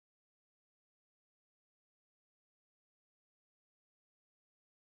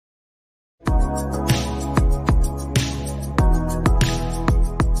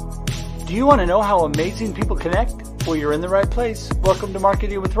Do you want to know how amazing people connect? Well, you're in the right place. Welcome to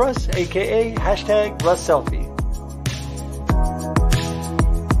Marketing with Russ, aka #RussSelfie.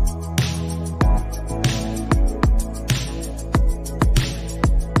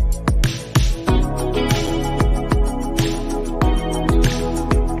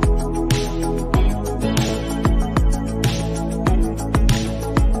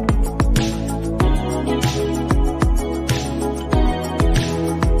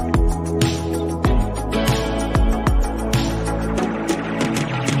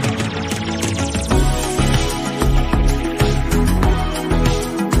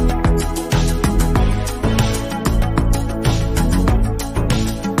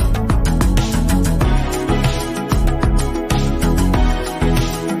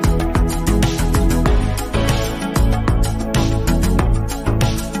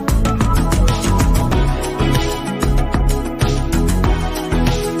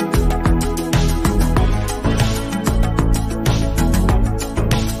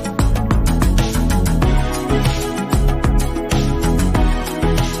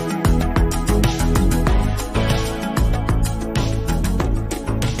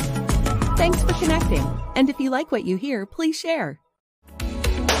 Thanks for connecting. And if you like what you hear, please share.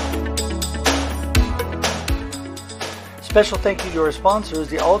 Special thank you to our sponsors,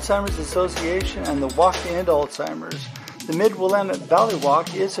 the Alzheimer's Association and the Walk to End Alzheimer's. The Mid-Willamette Valley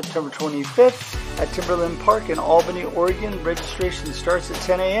Walk is September 25th at Timberland Park in Albany, Oregon. Registration starts at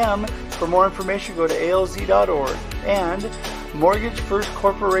 10 a.m. For more information, go to alz.org. And Mortgage First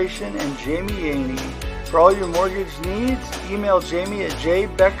Corporation and Jamie Yaney. For all your mortgage needs, email Jamie at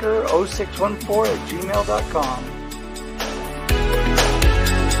jbecker0614@gmail.com.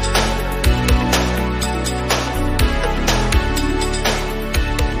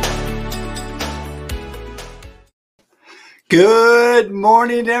 Good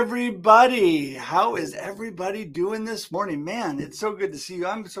morning, everybody. How is everybody doing this morning? Man, it's so good to see you.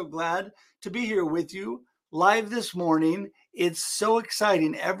 I'm so glad to be here with you live this morning. It's so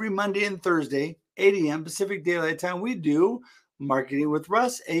exciting. Every Monday and Thursday, 8 a.m. Pacific Daylight Time, we do Marketing with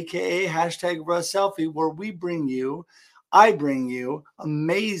Russ, aka #RussSelfie, where I bring you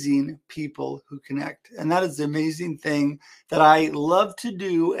amazing people who connect. And that is the amazing thing that I love to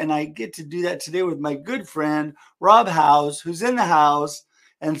do. And I get to do that today with my good friend, Rob House, who's in the house.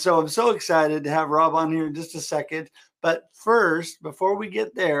 And so I'm so excited to have Rob on here in just a second. But first, before we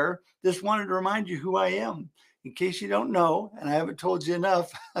get there, just wanted to remind you who I am. In case you don't know, and I haven't told you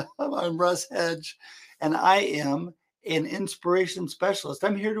enough, I'm Russ Hedge, and I am an inspiration specialist.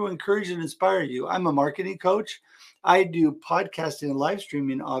 I'm here to encourage and inspire you. I'm a marketing coach. I do podcasting and live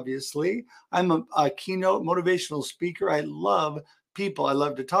streaming, obviously. I'm a keynote motivational speaker. I love people. I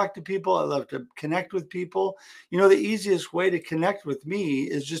love to talk to people. I love to connect with people. You know, the easiest way to connect with me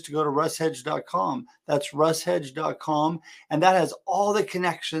is just to go to russhedge.com. That's russhedge.com. And that has all the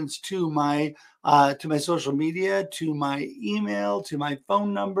connections to my social media, to my email, to my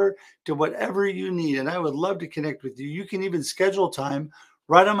phone number, to whatever you need. And I would love to connect with you. You can even schedule time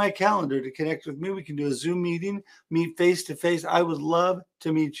right on my calendar to connect with me. We can do a Zoom meeting, meet face to face. I would love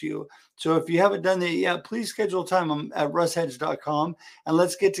to meet you. So if you haven't done that yet, please schedule time at russhedge.com and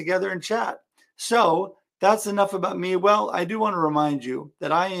let's get together and chat. So that's enough about me. Well, I do want to remind you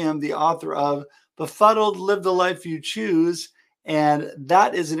that I am the author of Befuddled, Live the Life You Choose. And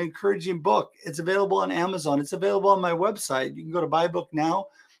that is an encouraging book. It's available on Amazon. It's available on my website. You can go to Buy Book Now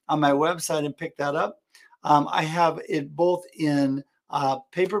on my website and pick that up. I have it both in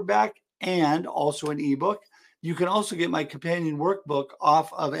paperback and also an ebook. You can also get my companion workbook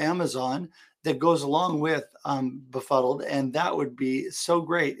off of Amazon that goes along with Befuddled. And that would be so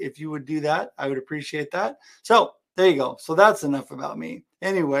great. If you would do that, I would appreciate that. So there you go. So that's enough about me.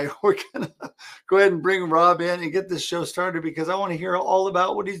 Anyway, we're going to go ahead and bring Rob in and get this show started because I want to hear all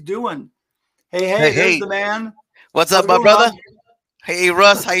about what he's doing. Hey, there's the man. What's up, my brother? Rob? Hey,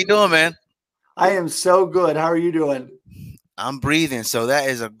 Russ. How you doing, man? I am so good. How are you doing? I'm breathing. So that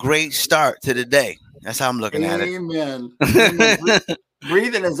is a great start to the day. That's how I'm looking at it. Amen.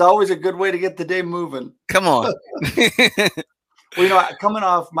 Breathing is always a good way to get the day moving. Come on. Well, you know, coming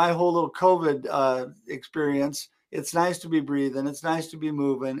off my whole little COVID experience, it's nice to be breathing. It's nice to be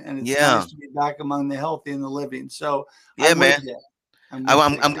moving, and it's nice to be back among the healthy and the living. So, yeah, man.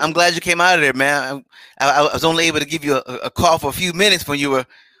 I'm glad you came out of there, man. I was only able to give you a call for a few minutes when you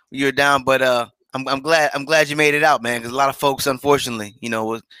were down, but I'm glad you made it out, man. Because a lot of folks, unfortunately,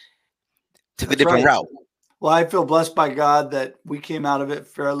 took a different route. Well, I feel blessed by God that we came out of it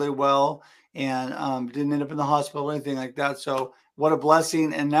fairly well and didn't end up in the hospital or anything like that. So what a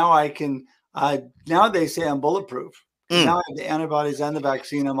blessing. And now I can Now they say I'm bulletproof. Now I have the antibodies and the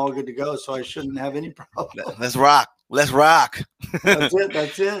vaccine. I'm all good to go, so I shouldn't have any problem. Let's rock. Let's rock. That's it.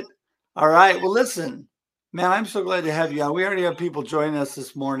 That's it. All right. Well, listen, man, I'm so glad to have you on. We already have people joining us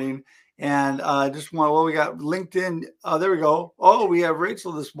this morning. And we got LinkedIn. There we go. Oh, we have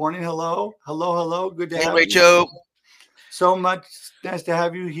Rachel this morning. Hello. Hello. Hello. Good to have Rachel. you. So much. Nice to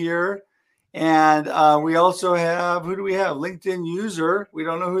have you here. And we also have, who do we have? LinkedIn user. We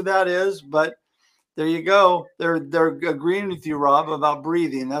don't know who that is, but there you go. They're agreeing with you, Rob, about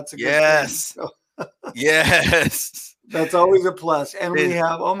breathing. That's a good thing. So, yes. That's always a plus. And we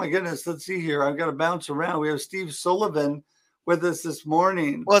have, oh my goodness, let's see here. I've got to bounce around. We have Steve Sullivan with us this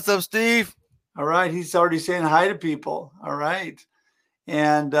morning. What's up, Steve? All right. He's already saying hi to people. All right.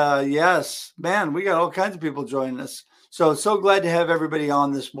 And yes, man, we got all kinds of people joining us. So glad to have everybody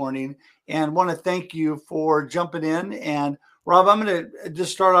on this morning, and want to thank you for jumping in. And Rob, I'm going to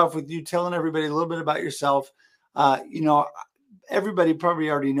just start off with you telling everybody a little bit about yourself. Everybody probably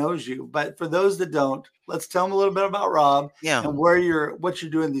already knows you, but for those that don't, let's tell them a little bit about Rob and what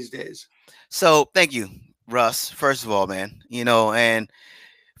you're doing these days. So thank you, Russ. First of all, man, and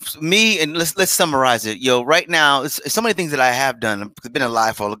me, and let's summarize it. Right now, it's so many things that I have done. I've been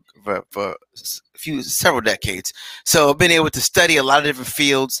alive for several decades. So I've been able to study a lot of different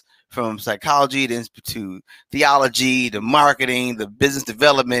fields, from psychology to theology, to marketing, the business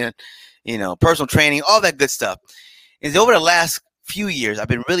development, personal training, all that good stuff. And over the last few years, I've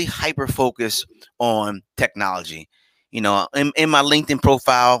been really hyper focused on technology. In my LinkedIn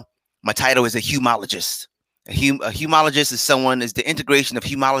profile, my title is a humologist. A humologist is the integration of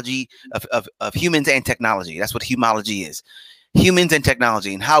humology of humans and technology. That's what humology is. Humans and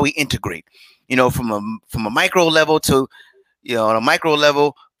technology, and how we integrate, from a micro level to, on a micro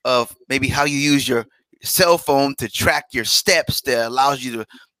level of maybe how you use your cell phone to track your steps that allows you to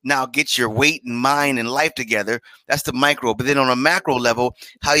now get your weight and mind and life together. That's the micro. But then on a macro level,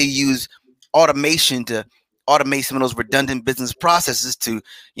 how you use automation to automate some of those redundant business processes to,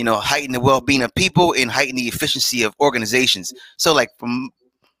 heighten the well-being of people and heighten the efficiency of organizations. So like from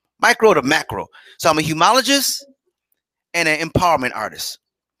micro to macro. So I'm a humologist and an empowerment artist.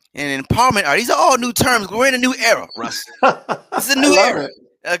 And an empowerment artist, these are all new terms. We're in a new era, Russ. This is a new era.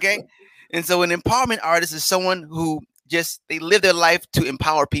 Okay. And so an empowerment artist is someone who they live their life to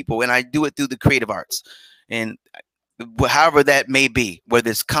empower people. And I do it through the creative arts. And however that may be,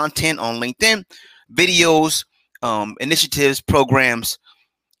 whether it's content on LinkedIn, videos, initiatives, programs,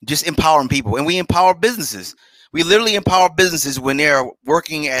 just empowering people. And we empower businesses. We literally empower businesses when they're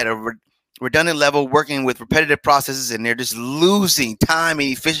working at a redundant level, working with repetitive processes, and they're just losing time and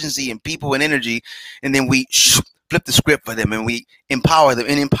efficiency and people and energy. And then we flip the script for them and we empower them.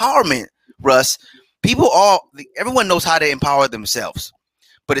 And empowerment, Russ, everyone knows how to empower themselves,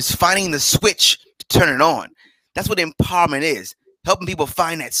 but it's finding the switch to turn it on. That's what empowerment is, helping people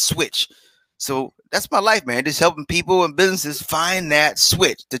find that switch. So that's my life, man. Just helping people and businesses find that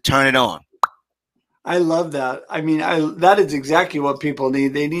switch to turn it on. I love that. I mean, that is exactly what people need.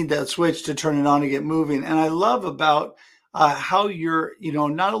 They need that switch to turn it on and get moving. And I love about how you're,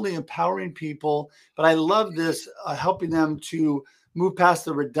 not only empowering people, but I love this, helping them to move past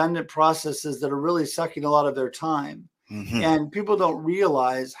the redundant processes that are really sucking a lot of their time. Mm-hmm. And people don't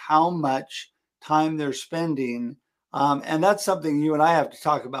realize how much time they're spending. And that's something you and I have to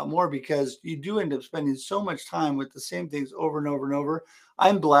talk about more, because you do end up spending so much time with the same things over and over and over.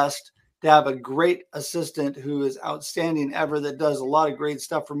 I'm blessed to have a great assistant who is outstanding ever, that does a lot of great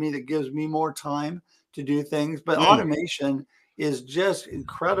stuff for me, that gives me more time to do things. But automation is just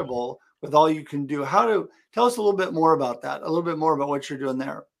incredible with all you can do. Tell us a little bit more about that, a little bit more about what you're doing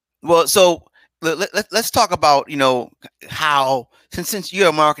there. Well, so let's talk about, how, since you're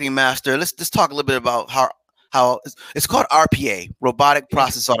a marketing master, let's talk a little bit about how it's called RPA, robotic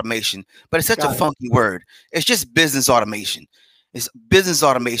process automation, but it's such a funky word. It's just business automation. It's business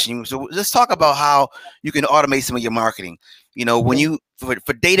automation. So let's talk about how you can automate some of your marketing. When you,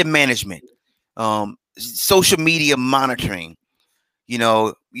 for data management, social media monitoring,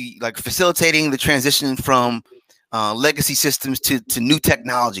 like facilitating the transition from legacy systems to new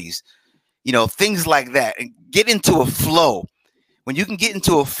technologies, things like that, and get into a flow. When you can get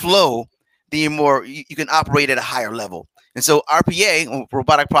into a flow, then you can operate at a higher level. And so RPA,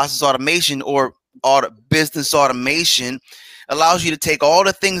 robotic process automation, or business automation, allows you to take all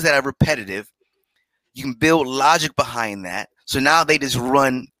the things that are repetitive. You can build logic behind that. So now they just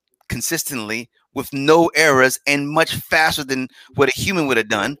run consistently with no errors and much faster than what a human would have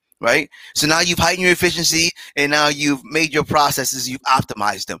done, right? So now you've heightened your efficiency, and now you've made your processes, you've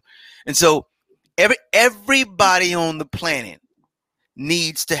optimized them. And so everybody on the planet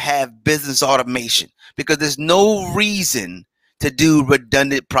needs to have business automation, because there's no reason to do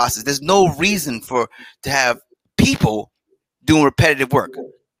redundant process. There's no reason to have people doing repetitive work,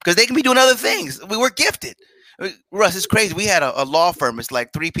 because they can be doing other things. We were gifted. Russ, it's crazy. We had a law firm. It's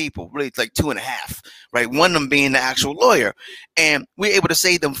like 3 people, really. It's like 2.5, right? One of them being the actual lawyer. And we were able to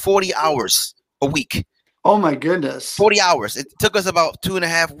save them 40 hours a week. Oh my goodness. 40 hours. It took us about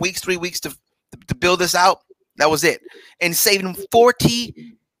 2.5 weeks, 3 weeks to build this out. That was it. And saving them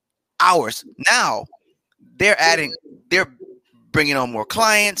 40 hours. Now they're bringing on more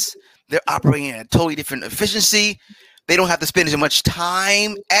clients. They're operating at a totally different efficiency. They don't have to spend as much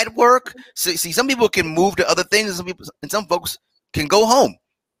time at work. So, see, some people can move to other things, and some folks can go home.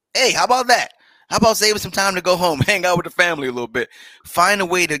 Hey, how about that? How about saving some time to go home, hang out with the family a little bit, find a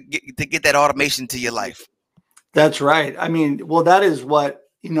way to get that automation to your life? That's right. I mean, well, that is what,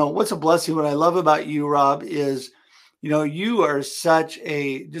 what's a blessing. What I love about you, Rob, is, you are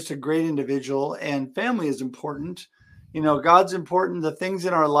just a great individual, and family is important. God's important, the things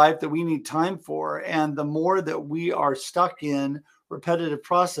in our life that we need time for. And the more that we are stuck in repetitive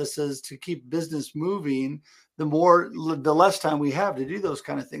processes to keep business moving, the less time we have to do those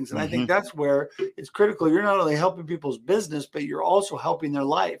kind of things. And I think that's where it's critical. You're not only helping people's business, but you're also helping their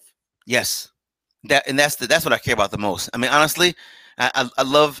life. Yes. That's what I care about the most. I mean, honestly, I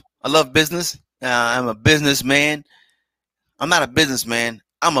love business. I'm a businessman. I'm not a businessman.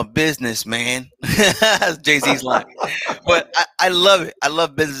 I'm a businessman. That's Jay-Z's line. But I love it. I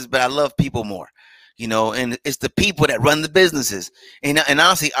love business, but I love people more. And it's the people that run the businesses. And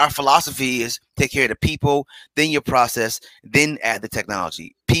honestly, our philosophy is take care of the people, then your process, then add the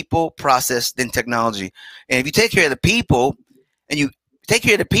technology. People, process, then technology. And if you take care of the people, and you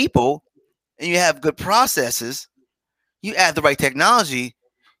have good processes, you add the right technology,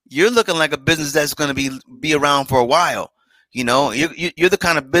 you're looking like a business that's going to be around for a while. You're the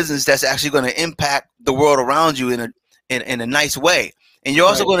kind of business that's actually going to impact the world around you in a nice way. And you're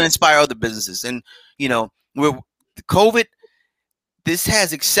also going to inspire other businesses. And, with COVID, this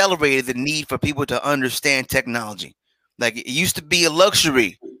has accelerated the need for people to understand technology. Like, it used to be a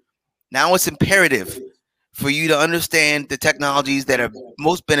luxury. Now it's imperative for you to understand the technologies that are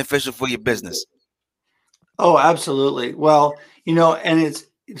most beneficial for your business. Oh, absolutely. Well, and it's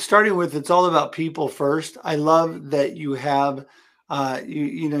starting with, it's all about people first. I love that you have,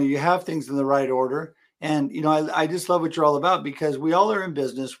 you have things in the right order. And, I just love what you're all about, because we all are in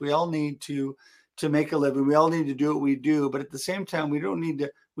business. We all need to make a living. We all need to do what we do. But at the same time, we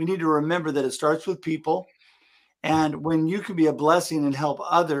need to remember that it starts with people. And when you can be a blessing and help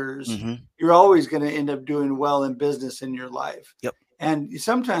others, you're always going to end up doing well in business in your life. Yep. And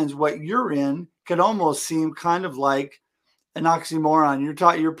sometimes what you're in can almost seem kind of like an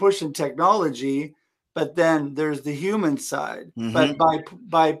oxymoron. You're pushing technology, but then there's the human side. But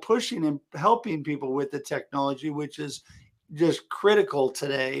by pushing and helping people with the technology, which is just critical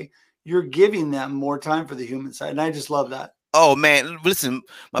today, you're giving them more time for the human side. And I just love that. Oh man, listen,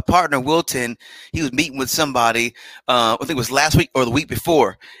 my partner Wilton, he was meeting with somebody, I think it was last week or the week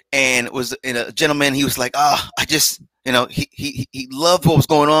before, and it was a gentleman. He was like, I just, he loved what was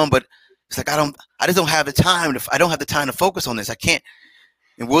going on, but it's like, I just don't have the time. I don't have the time to focus on this. I can't.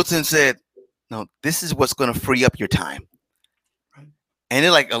 And Wilton said, no, this is what's going to free up your time. And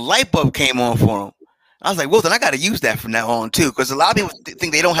then like a light bulb came on for him. I was like, Wilton, I got to use that from now on too, because a lot of people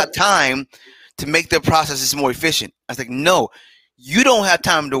think they don't have time to make their processes more efficient. I was like, no, you don't have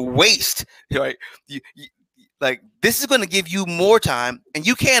time to waste. Right? Like, this is going to give you more time, and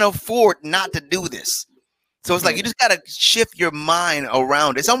you can't afford not to do this. So it's like, you just got to shift your mind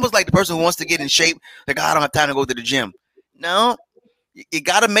around. It's almost like the person who wants to get in shape, like, I don't have time to go to the gym. No, you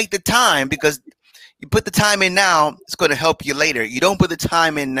got to make the time, because you put the time in now, it's going to help you later. You don't put the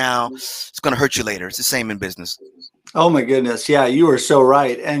time in now, it's going to hurt you later. It's the same in business. Oh my goodness. Yeah, you are so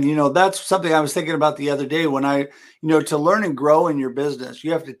right. And, that's something I was thinking about the other day when to learn and grow in your business,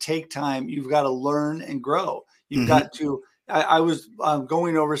 you have to take time. You've got to learn and grow. You've got to, I was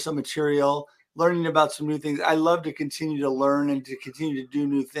going over some material, learning about some new things. I love to continue to learn and to continue to do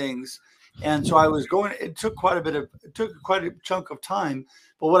new things. And so it took quite a chunk of time.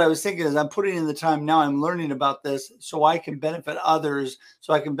 But what I was thinking is, I'm putting in the time now. I'm learning about this so I can benefit others,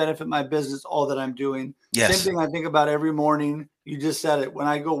 so I can benefit my business, all that I'm doing. Yes. Same thing I think about every morning. You just said it. When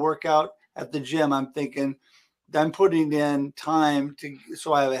I go work out at the gym, I'm thinking I'm putting in time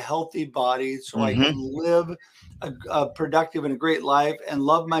so I have a healthy body, so I can live a productive and a great life and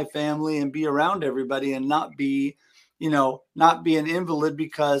love my family and be around everybody and not be an invalid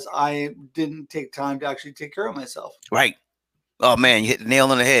because I didn't take time to actually take care of myself. Right. Oh man, you hit the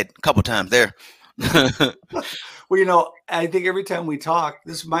nail on the head a couple times there. Well, I think every time we talk,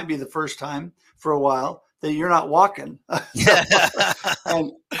 this might be the first time for a while that you're not walking.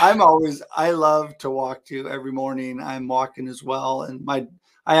 And I love to walk too. Every morning I'm walking as well. And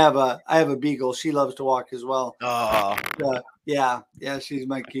I have a beagle. She loves to walk as well. Oh, yeah, she's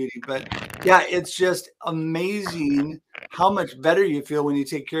my cutie. But yeah, it's just amazing how much better you feel when you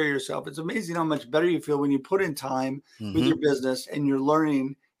take care of yourself. It's amazing how much better you feel when you put in time with your business and you're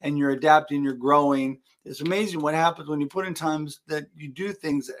learning and you're adapting, you're growing. It's amazing what happens when you put in times that you do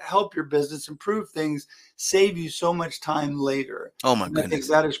things that help your business, improve things, save you so much time later. Oh my goodness. I think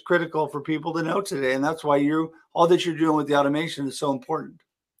that is critical for people to know today. And that's why all that you're doing with the automation is so important.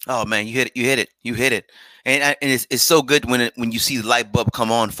 Oh man, you hit it. And it's so good when you see the light bulb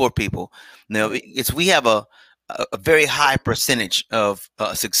come on for people. We have a very high percentage of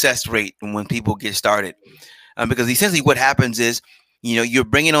success rate when people get started, because essentially what happens is, you're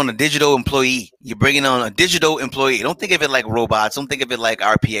bringing on a digital employee. Don't think of it like robots. Don't think of it like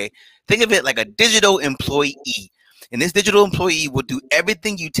RPA. Think of it like a digital employee. And this digital employee will do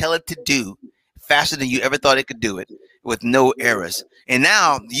everything you tell it to do faster than you ever thought it could do it, with no errors. And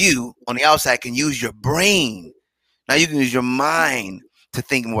now you on the outside can use your brain. Now you can use your mind to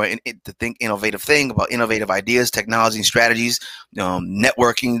think innovative about innovative ideas, technology, and strategies,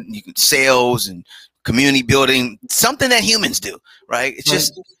 networking, sales, and community building, something that humans do, right?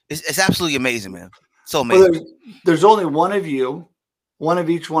 It's absolutely amazing, man. So amazing. Well, there's only one of you, one of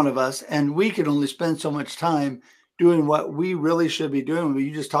each one of us, and we can only spend so much time doing what we really should be doing.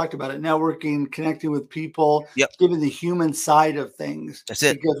 You just talked about it, networking, connecting with people, giving the human side of things. That's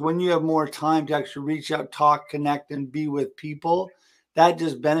it. Because when you have more time to actually reach out, talk, connect, and be with people, that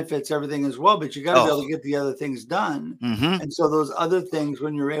just benefits everything as well. But you got to be able to get the other things done. And so those other things,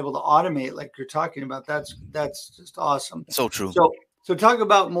 when you're able to automate, like you're talking about, that's just awesome. So true. So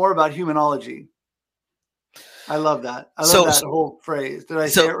talk more about humanology. I love that. I love that whole phrase. Did I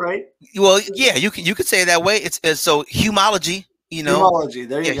say it right? Well, yeah, you could say it that way. It's so humology. Humology.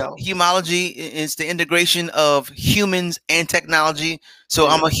 There you go. Humology is the integration of humans and technology. So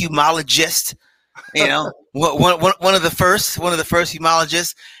I'm a humologist. One of the first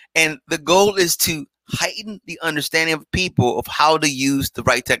humologists, and the goal is to heighten the understanding of people of how to use the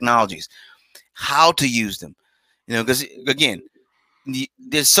right technologies, how to use them. Because again,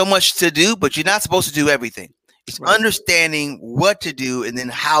 there's so much to do, but you're not supposed to do everything. It's understanding what to do and then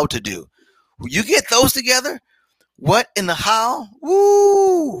how to do. When you get those together, what and the how,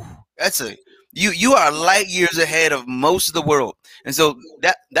 woo, you are light years ahead of most of the world. And so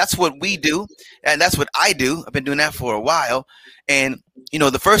that's what we do, and that's what I do. I've been doing that for a while. And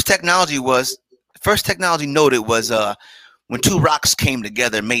the first technology noted was when two rocks came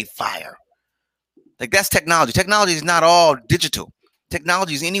together and made fire. Like, that's technology. Technology is not all digital.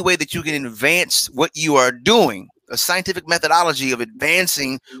 Technology is any way that you can advance what you are doing, a scientific methodology of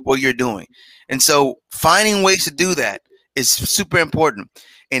advancing what you're doing. And so finding ways to do that is super important.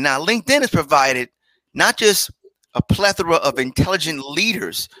 And now LinkedIn has provided not just a plethora of intelligent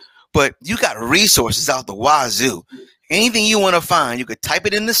leaders, but you got resources out the wazoo. Anything you want to find, you could type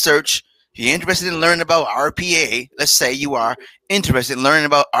it in the search. If you're interested in learning about RPA, let's say you are interested in learning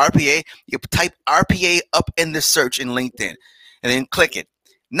about RPA, you type RPA up in the search in LinkedIn and then click it.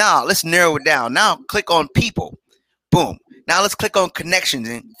 Now let's narrow it down. Now click on people. Boom. Now let's click on connections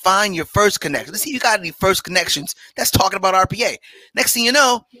and find your first connection. Let's see if you got any first connections that's talking about RPA. Next thing you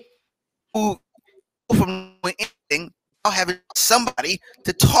know, from anything, I'll have somebody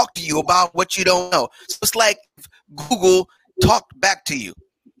to talk to you about what you don't know. So it's like Google talked back to you.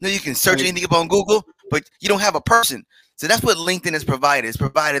 You can search anything up on Google, but you don't have a person. So that's what LinkedIn has provided. It's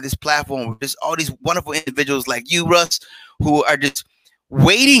provided this platform with just all these wonderful individuals like you, Russ, who are just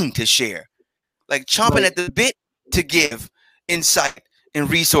waiting to share, like chomping at the bit to give insight and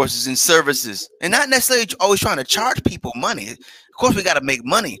resources and services, and not necessarily always trying to charge people money. Of course, we got to make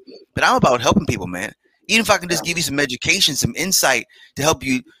money, but I'm about helping people, man. Even if I can just give you some education, some insight to help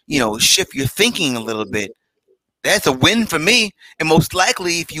you, shift your thinking a little bit, that's a win for me. And most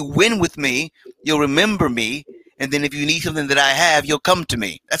likely, if you win with me, you'll remember me. And then if you need something that I have, you'll come to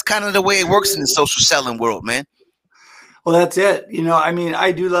me. That's kind of the way it works in the social selling world, man. Well, that's it.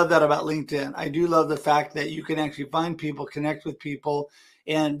 I do love that about LinkedIn. I do love the fact that you can actually find people, connect with people.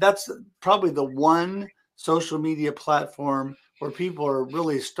 And that's probably the one social media platform where people are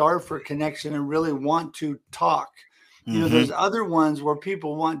really starved for connection and really want to talk. There's other ones where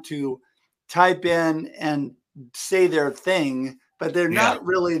people want to type in and say their thing, but they're not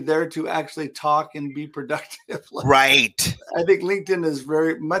really there to actually talk and be productive. Right. I think LinkedIn is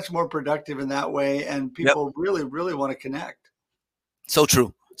very much more productive in that way, and people really, really want to connect. So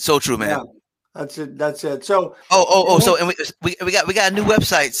true, man. That's it. That's it. So, so and we got a new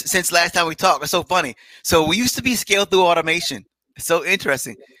website since last time we talked. It's so funny. So we used to be Scale Through Automation. It's so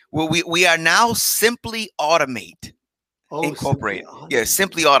interesting. Well, we are now Simply Automate Incorporated.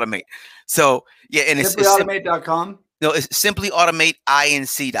 Simply Automate. So yeah, and it's simplyautomate.com. No, it's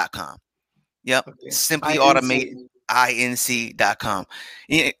simplyautomateinc.com. Yep. Okay. Simplyautomateinc.com.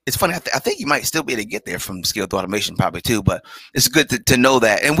 It's funny. I think you might still be able to get there from Scale Through Automation probably too, but it's good to know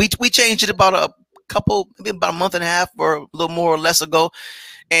that. And we changed it about maybe about a month and a half or a little more or less ago.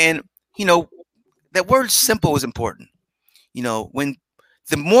 And, that word simple is important. When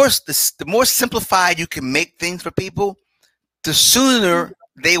the more simplified you can make things for people, the sooner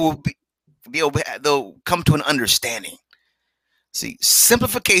they'll come to an understanding. See,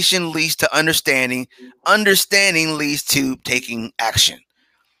 simplification leads to understanding. Understanding leads to taking action.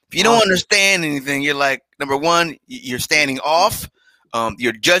 If you don't understand anything, you're like, number one, you're standing off,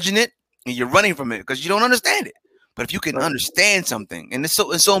 you're judging it, and you're running from it because you don't understand it. But if you can understand something, and it's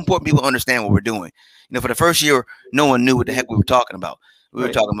so important people understand what we're doing. For the first year, no one knew what the heck we were talking about. We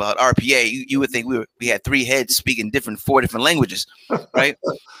were talking about RPA. You would think we had three heads speaking four different languages, right?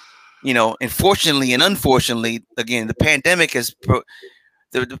 And fortunately and unfortunately, again, the pandemic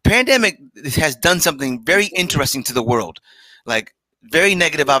has done something very interesting to the world, like very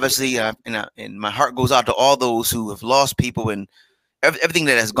negative, obviously. And my heart goes out to all those who have lost people and everything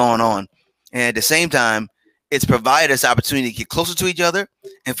that has gone on. And at the same time, it's provided us opportunity to get closer to each other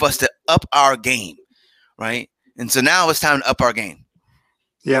and for us to up our game, right? And so now it's time to up our game.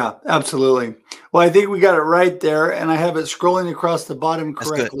 Yeah, absolutely. Well, I think we got it right there, and I have it scrolling across the bottom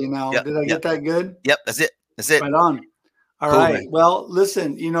correctly now. Yep, Did I get that good? Yep, that's it. Right on. All right. Man. Well,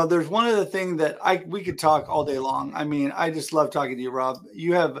 listen, there's one other thing that we could talk all day long. I mean, I just love talking to you, Rob.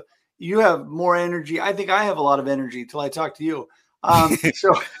 You have more energy. I think I have a lot of energy till I talk to you.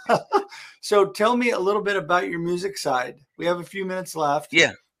 So tell me a little bit about your music side. We have a few minutes left.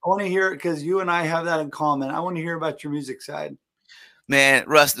 Yeah. I want to hear it because you and I have that in common. I want to hear about your music side. Man,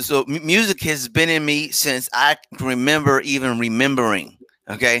 Russ, so music has been in me since I can remember even remembering,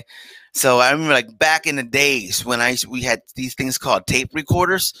 okay? So I remember like back in the days when we had these things called tape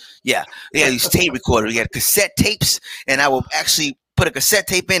recorders. Yeah, they had these tape recorders. We had cassette tapes, and I would actually put a cassette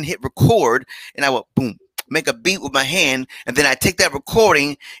tape in, hit record, and I would, boom, make a beat with my hand, and then I'd take that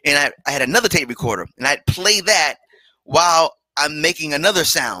recording, and I had another tape recorder, and I'd play that while I'm making another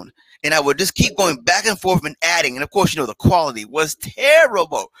sound. And I would just keep going back and forth and adding. And of course, the quality was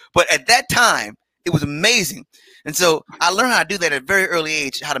terrible. But at that time, it was amazing. And so I learned how to do that at a very early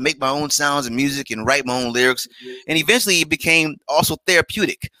age, how to make my own sounds and music and write my own lyrics. And eventually it became also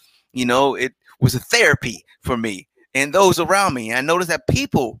therapeutic. It was a therapy for me and those around me. And I noticed that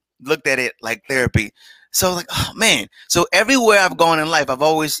people looked at it like therapy. So I was like, oh, man. So everywhere I've gone in life, I've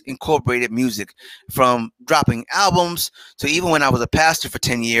always incorporated music, from dropping albums to even when I was a pastor for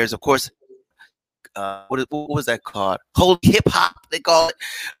 10 years, of course, what was that called? Holy hip hop, they call it.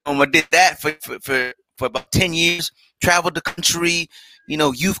 I did that for about 10 years, traveled the country,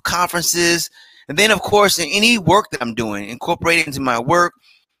 youth conferences. And then, of course, in any work that I'm doing, incorporated into my work,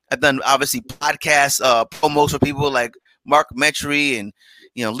 I've done obviously podcasts, promos for people like Mark Metry and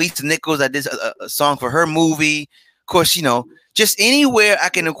Lisa Nichols. I did a song for her movie. Of course, just anywhere I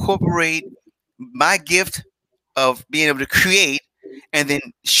can incorporate my gift of being able to create and then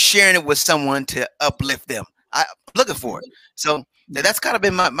sharing it with someone to uplift them. I'm looking for it. So that's kind of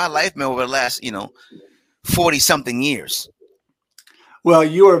been my life, man, over the last, 40 something years. Well,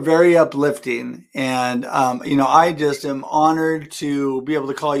 you are very uplifting, and I just am honored to be able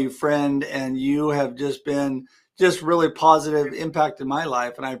to call you friend, and you have just been really positive impact in my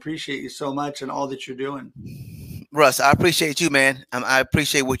life, and I appreciate you so much and all that you're doing. Russ, I appreciate you, man. I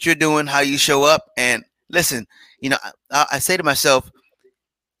appreciate what you're doing, how you show up, and listen. I say to myself,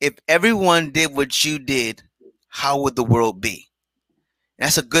 if everyone did what you did, how would the world be?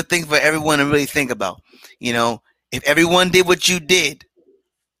 That's a good thing for everyone to really think about. If everyone did what you did,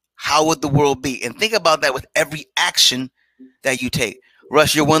 how would the world be? And think about that with every action that you take.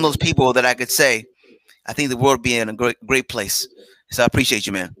 Russ, you're one of those people that I could say, I think the world would be in a great place. So I appreciate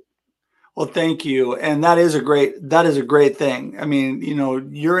you, man. Well, thank you. And that is a great thing. I mean,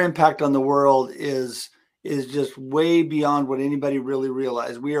 your impact on the world is just way beyond what anybody really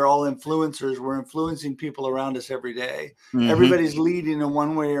realized. We are all influencers. We're influencing people around us every day. Mm-hmm. Everybody's leading in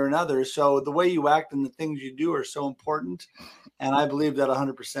one way or another. So the way you act and the things you do are so important. And I believe that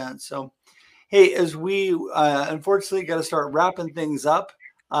 100%. So, hey, as we unfortunately got to start wrapping things up,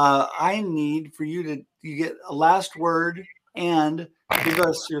 I need for you to get a last word and give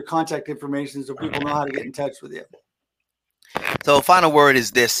us your contact information so people know how to get in touch with you. So final word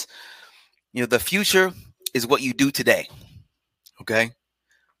is this. The future is what you do today. Okay.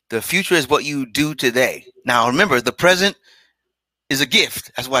 The future is what you do today. Now, remember, the present is a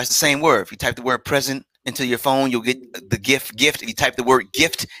gift. That's why it's the same word. If you type the word present into your phone, you'll get the gift. If you type the word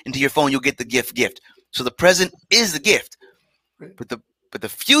gift into your phone, you'll get the gift. So the present is the gift, but the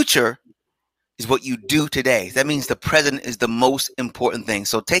future is what you do today. That means the present is the most important thing.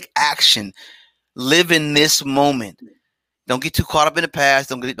 So take action. Live in this moment. Don't get too caught up in the past.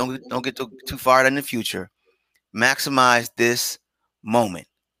 Don't get too far in the future. Maximize this moment.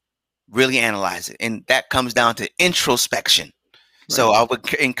 Really analyze it. And that comes down to introspection. Right. So I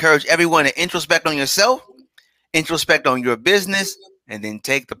would encourage everyone to introspect on yourself, introspect on your business, and then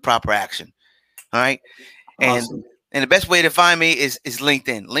take the proper action. All right. Awesome. And the best way to find me is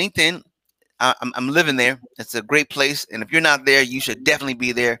LinkedIn. LinkedIn, I'm living there. It's a great place. And if you're not there, you should definitely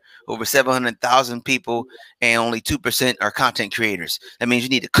be there. Over 700,000 people and only 2% are content creators. That means you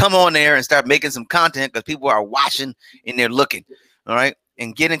need to come on there and start making some content because people are watching and they're looking. All right.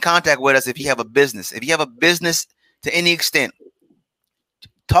 And get in contact with us if you have a business. If you have a business to any extent,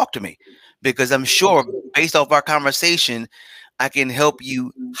 talk to me, because I'm sure based off our conversation, I can help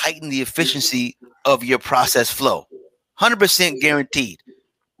you heighten the efficiency of your process flow. 100% guaranteed.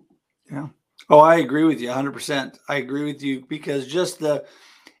 Yeah. Oh, I agree with you 100%. I agree with you because just the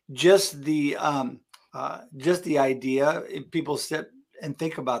idea, if people sit and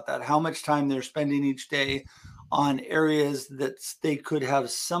think about that, how much time they're spending each day on areas that they could have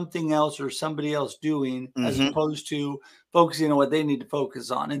something else or somebody else doing, as opposed to focusing on what they need to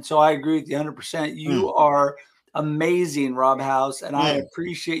focus on. And so I agree with you 100%. You are amazing, Rob House, and I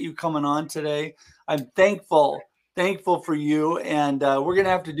appreciate you coming on today. I'm thankful for you, and we're going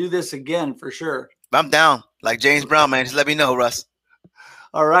to have to do this again for sure. I'm down. Like James Brown, man. Just let me know, Russ.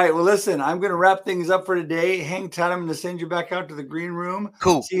 All right. Well, listen, I'm going to wrap things up for today. Hang tight. I'm going to send you back out to the green room.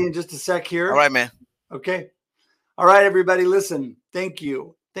 Cool. See you in just a sec here. All right, man. Okay. All right, everybody, listen, thank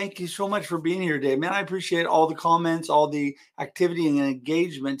you. Thank you so much for being here today. Man, I appreciate all the comments, all the activity and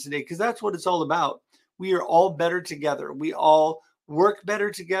engagement today, because that's what it's all about. We are all better together. We all work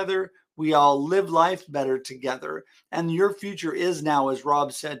better together. We all live life better together. And your future is now, as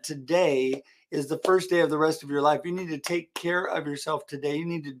Rob said, today is the first day of the rest of your life. You need to take care of yourself today. You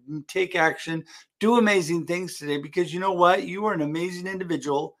need to take action, do amazing things today, because you know what? You are an amazing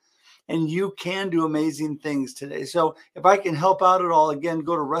individual. And you can do amazing things today. So if I can help out at all, again,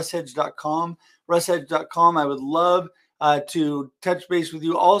 go to russhedge.com. Russhedge.com. I would love to touch base with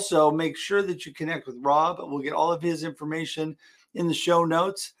you. Also, make sure that you connect with Rob. We'll get all of his information in the show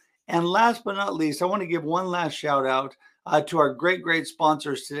notes. And last but not least, I want to give one last shout out to our great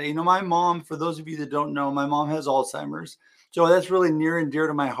sponsors today. You know, my mom, for those of you that don't know, my mom has Alzheimer's. So that's really near and dear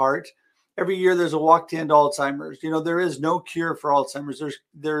to my heart. Every year there's a walk to end Alzheimer's. You know, there is no cure for Alzheimer's.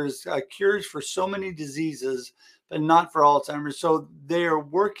 There's cures for so many diseases, but not for Alzheimer's. So they are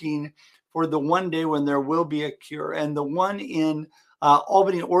working for the one day when there will be a cure. And the one in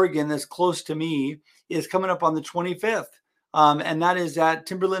Albany, Oregon, that's close to me, is coming up on the 25th. And that is at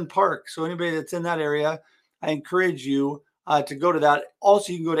Timberland Park. So anybody that's in that area, I encourage you to go to that.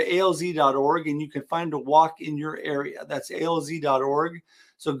 Also, you can go to alz.org and you can find a walk in your area. That's alz.org.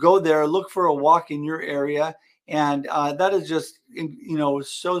 So go there, look for a walk in your area. And that is just, you know,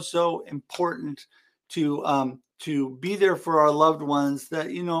 so important to be there for our loved ones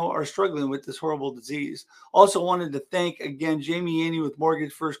that, you know, are struggling with this horrible disease. Also wanted to thank, again, Jamie Aney with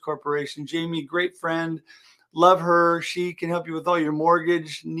Mortgage First Corporation. Jamie, great friend. Love her. She can help you with all your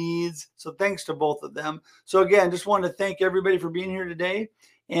mortgage needs. So thanks to both of them. So again, just wanted to thank everybody for being here today.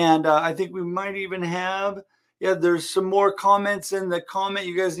 And I think we might even have, there's some more comments in the comment.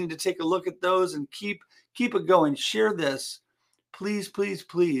 You guys need to take a look at those and keep it going. Share this. Please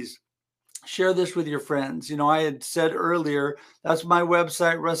share this with your friends. You know, I had said earlier, that's my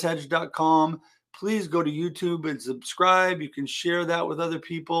website, russhedge.com. Please go to YouTube and subscribe. You can share that with other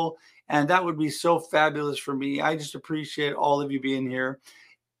people. And that would be so fabulous for me. I just appreciate all of you being here.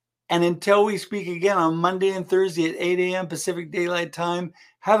 And until we speak again on Monday and Thursday at 8 a.m. Pacific Daylight Time,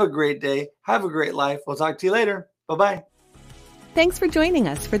 have a great day. Have a great life. We'll talk to you later. Bye-bye. Thanks for joining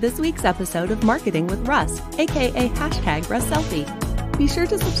us for this week's episode of Marketing with Russ, aka #RussSelfie. Be sure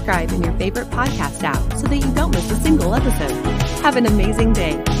to subscribe in your favorite podcast app so that you don't miss a single episode. Have an amazing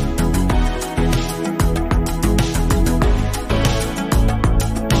day.